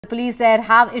Police there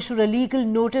have issued a legal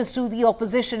notice to the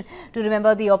opposition. To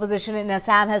remember, the opposition in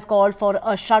Assam has called for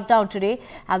a shutdown today,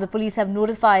 and the police have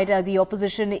notified the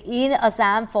opposition in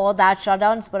Assam for that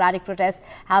shutdown. Sporadic protests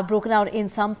have broken out in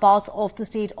some parts of the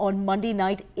state on Monday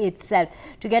night itself.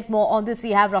 To get more on this,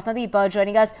 we have Ratnadeep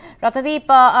joining us. Ratnadeep,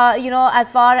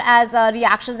 as far as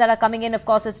reactions that are coming in, of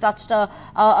course, it's touched a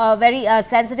very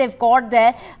sensitive chord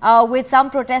there with some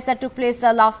protests that took place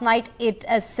last night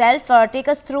itself. Take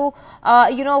us through,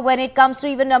 when it comes to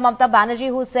even Mamata Banerjee,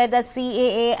 who said that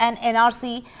CAA and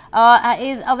NRC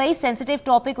is a very sensitive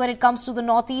topic when it comes to the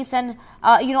Northeast, and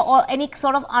or any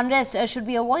sort of unrest should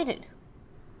be avoided.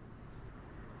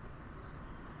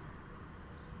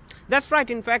 That's right.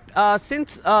 In fact,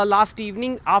 since last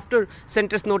evening, after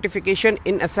centre's notification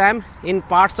in Assam, in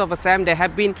parts of Assam, there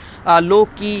have been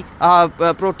low-key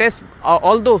protests,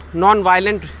 although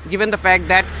non-violent, given the fact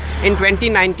that in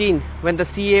 2019, when the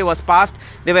CAA was passed,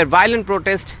 there were violent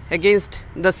protests against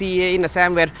the CAA in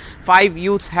Assam, where 5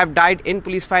 youths have died in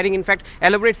police firing. In fact,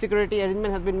 elaborate security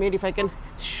arrangement has been made. If I can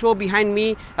show behind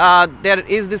me, there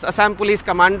is this Assam police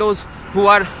commandos who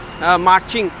are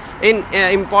marching in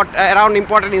around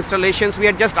important installations. We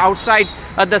are just outside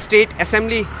the state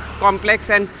assembly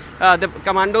complex, and the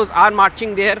commandos are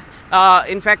marching there.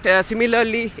 In fact,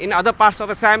 similarly, in other parts of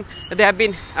Assam, there have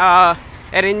been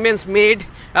arrangements made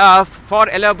for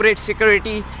elaborate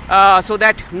security so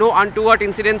that no untoward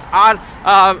incidents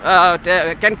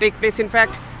can take place. In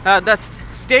fact, the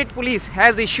state police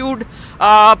has issued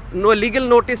no legal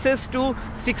notices to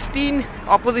 16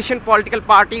 opposition political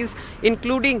parties,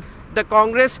 including the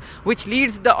Congress, which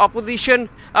leads the opposition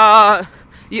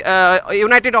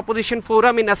United Opposition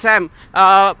Forum in Assam,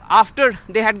 after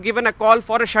they had given a call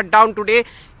for a shutdown today,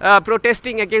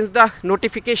 protesting against the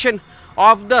notification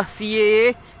of the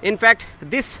CAA. In fact, in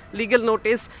this legal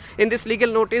notice,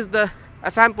 the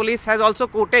Assam police has also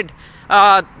quoted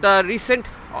the recent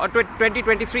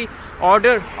 2023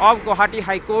 order of Guwahati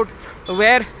High Court,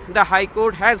 where the High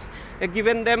Court has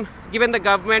given the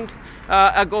government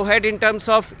a go-ahead in terms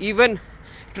of even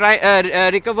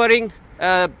recovering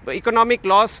economic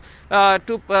loss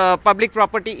to public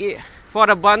property for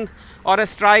a bandh or a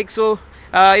strike. So,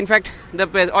 in fact,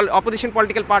 all opposition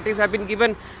political parties have been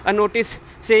given a notice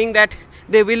saying that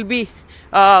they will be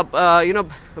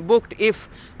booked if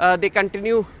they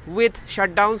continue with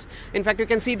shutdowns. In fact, you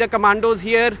can see the commandos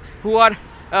here who are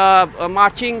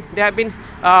marching. There have been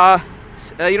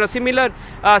similar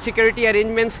security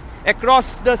arrangements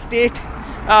across the state.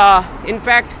 In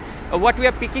fact, what we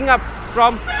are picking up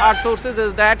from our sources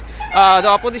is that the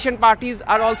opposition parties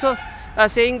are also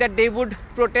saying that they would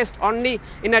protest only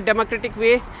in a democratic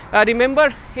way.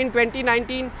 Remember, in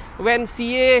 2019, when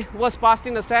CAA was passed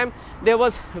in Assam, there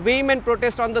was vehement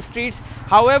protest on the streets.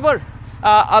 However,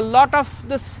 a lot of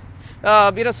this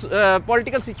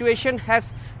political situation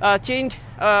has changed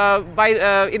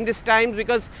in this time,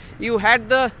 because you had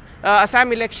the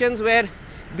Assam elections where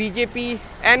BJP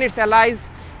and its allies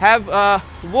have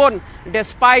won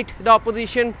despite the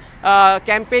opposition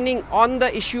campaigning on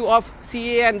the issue of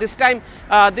CAA, and this time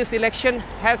this election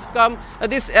has come,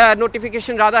 this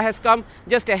notification rather has come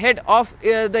just ahead of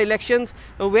the elections,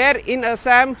 where in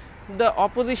Assam the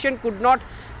opposition could not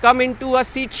come into a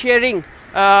seat sharing,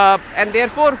 and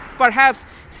therefore perhaps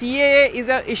CAA is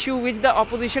an issue which the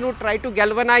opposition would try to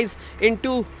galvanize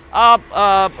into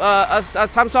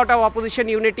some sort of opposition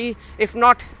unity, if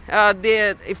not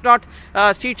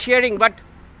seat sharing. But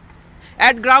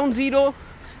at ground zero,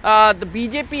 the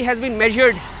BJP has been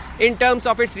measured in terms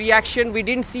of its reaction. We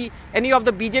didn't see any of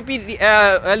the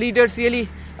BJP leaders really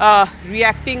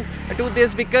reacting to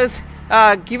this, because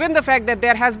given the fact that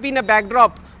there has been a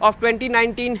backdrop of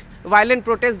 2019 violent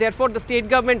protests, therefore the state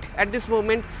government at this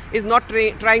moment is not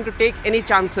trying to take any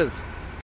chances.